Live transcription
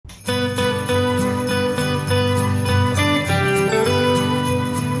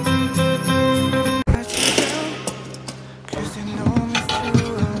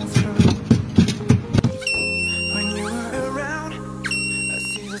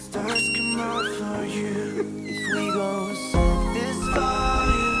I'm out for you. If we gon' set this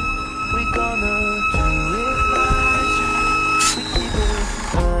fire, we gonna do it right. We keep it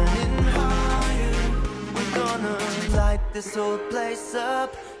burning higher. We gonna light this whole place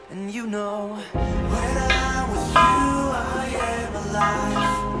up. And you know, when I'm with you, I am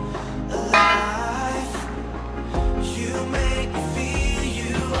alive, alive. You make me feel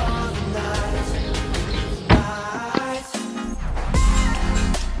you all the night, night.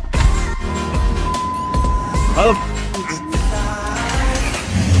 Oh.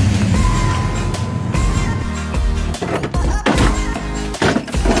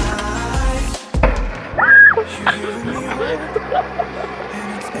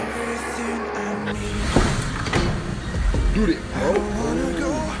 Do it, bro.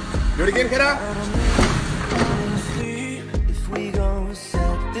 Do it again, get out. If we gon'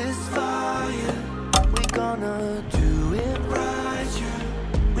 set this fire, we gonna do it right.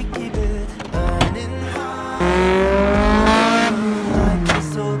 We keep it burning high. Light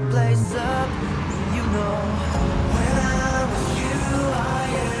this whole place up. You know, when I'm with you, I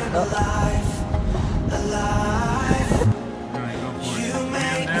am alive, alive. You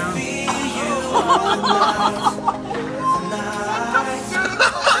make me feel you all night.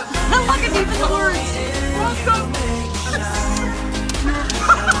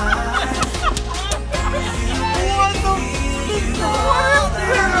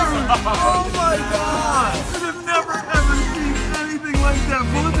 Oh my God! I have never ever seen anything like that.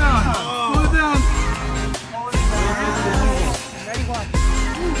 Pull it down. Pull it down. Ready, watch.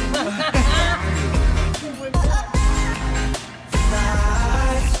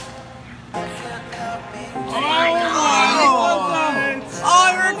 Oh,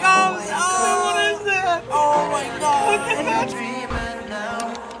 here it comes! Oh, what is that? Oh my God! Look at that!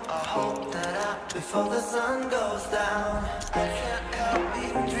 Before the sun goes down, I can't help me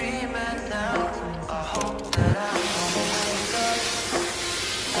dreaming now. I hope that I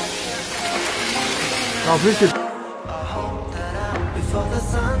Oh, please. I hope that before the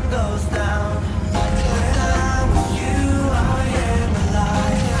sun goes down. When I'm with you, I am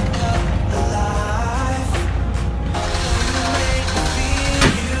alive, alive.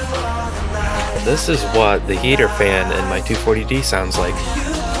 This is what the heater fan in my 240D sounds like.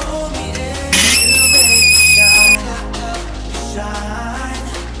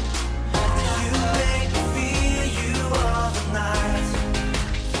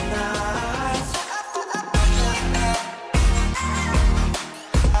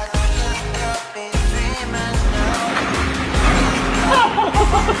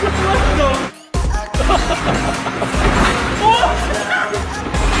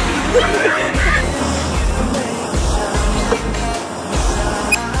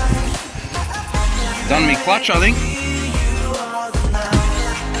 Done me clutch, I think.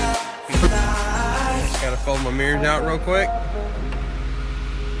 Just gotta fold my mirrors out real quick.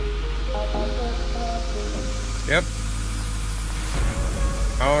 Yep.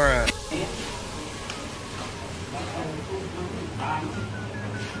 All right.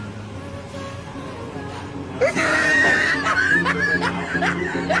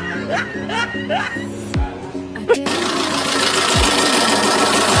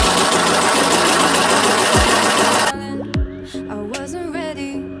 I wasn't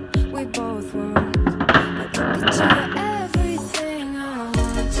ready, we both weren't. But look at you, everything I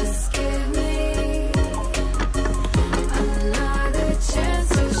want. Just give me another chance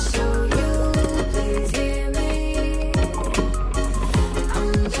to show you. Please hear me.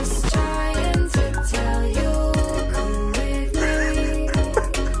 I'm just trying to tell you, come with me.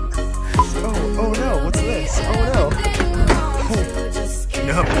 Oh no, what's this? Oh no.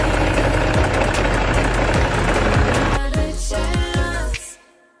 No.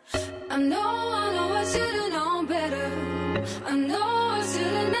 I know I should've known better. I know I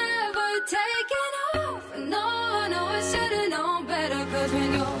should've never taken off. I know I should've known better. Cause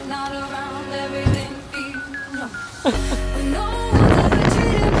when you're not around, everything feels wrong. I know I never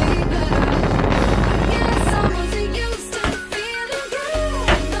treated me better. I guess I wasn't used to feeling good.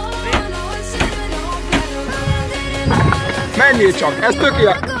 I know I should've known better. But I didn't know. Menjél csak, ez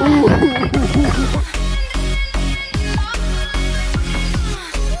tökéletes.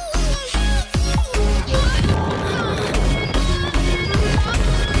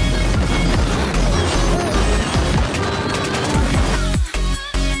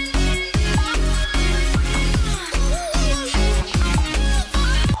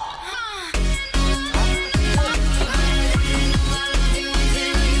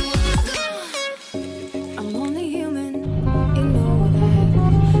 I'm only human, you know that.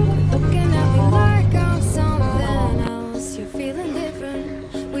 Quit looking at me like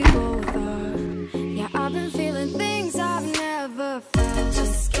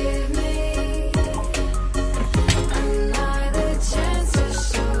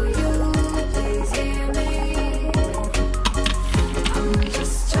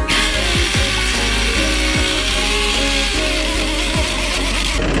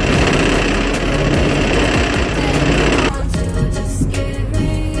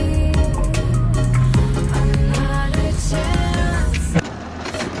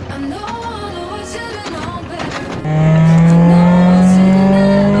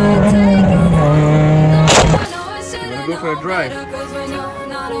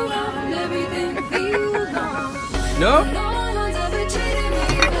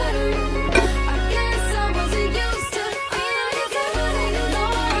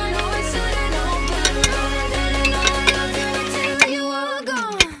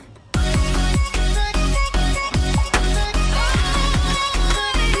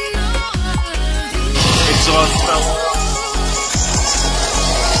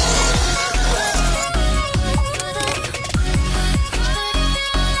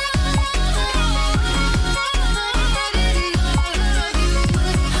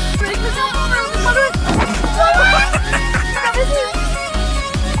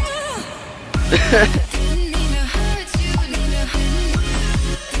People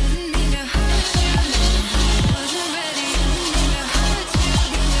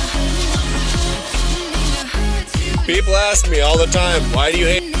ask me all the time, why do you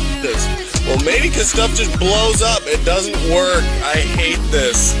hate this? Well, maybe because stuff just blows up. It doesn't work. I hate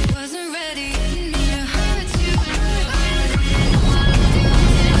this.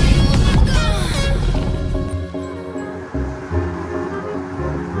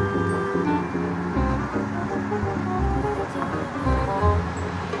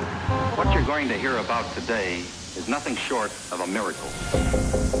 What you're going to hear about today is nothing short of a miracle.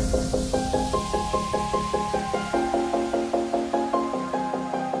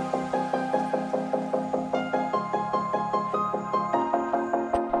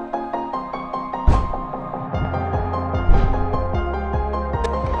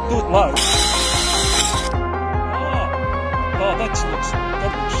 Good luck. Oh, that looks a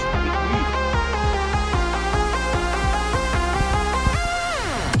bit weird.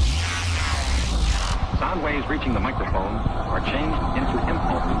 Sound waves reaching the microphone are changed into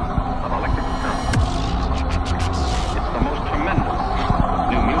impulses of electric current. It's the most tremendous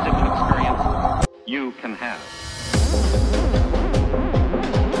new musical experience you can have.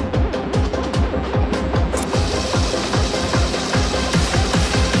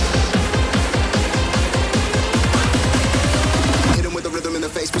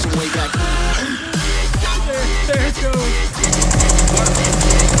 There it goes.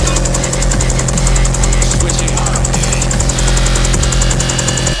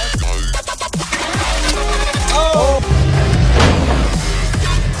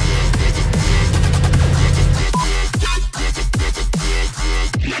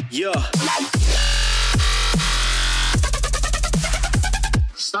 Yeah.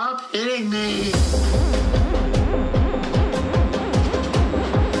 Stop hitting me!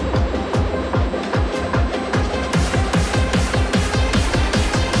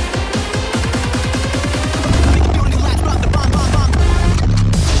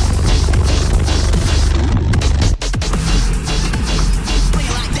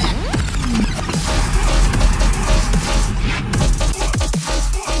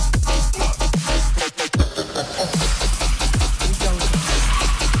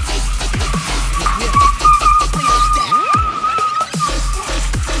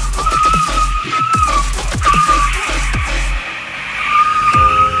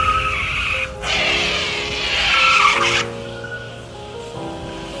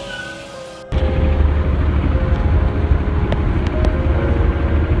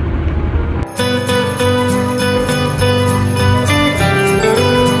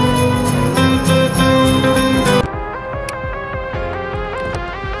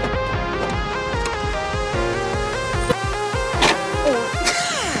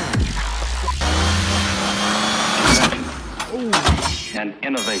 And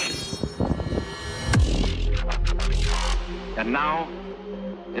innovation. And now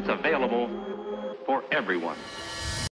it's available for everyone.